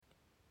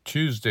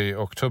Tuesday,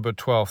 October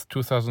 12,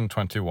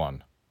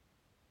 2021.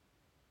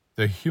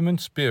 The human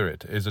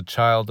spirit is a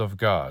child of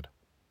God,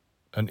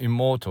 an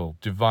immortal,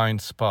 divine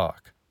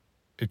spark.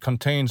 It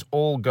contains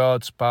all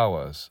God's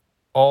powers,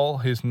 all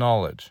His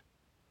knowledge.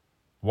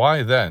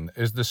 Why, then,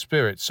 is the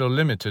spirit so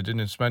limited in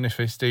its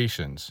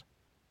manifestations?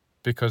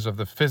 Because of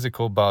the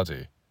physical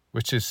body,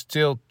 which is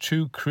still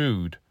too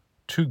crude,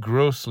 too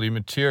grossly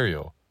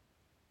material.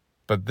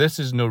 But this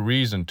is no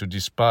reason to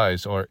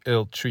despise or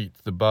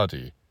ill-treat the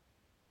body,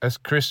 as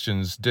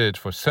Christians did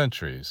for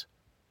centuries.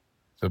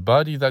 The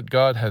body that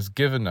God has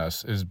given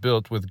us is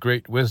built with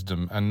great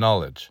wisdom and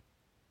knowledge.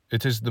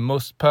 It is the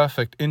most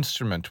perfect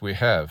instrument we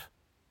have,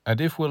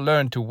 and if we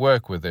learn to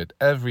work with it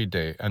every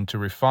day and to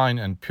refine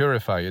and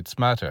purify its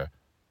matter,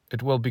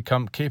 it will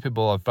become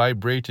capable of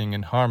vibrating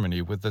in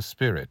harmony with the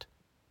Spirit.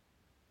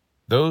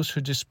 Those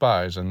who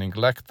despise and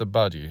neglect the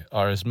body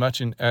are as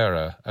much in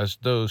error as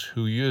those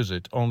who use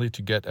it only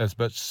to get as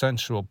much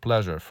sensual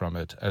pleasure from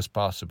it as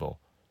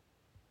possible.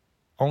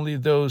 Only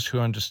those who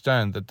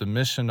understand that the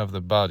mission of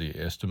the body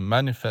is to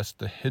manifest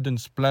the hidden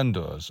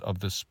splendors of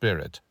the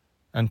Spirit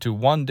and to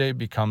one day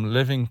become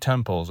living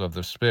temples of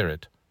the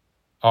Spirit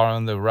are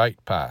on the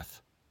right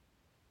path.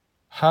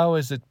 How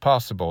is it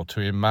possible to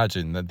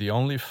imagine that the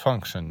only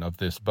function of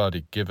this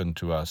body given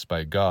to us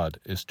by God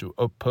is to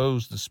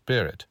oppose the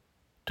Spirit,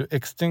 to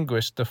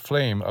extinguish the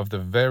flame of the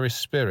very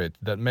Spirit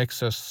that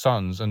makes us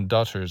sons and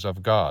daughters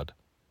of God?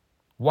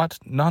 What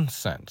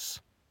nonsense!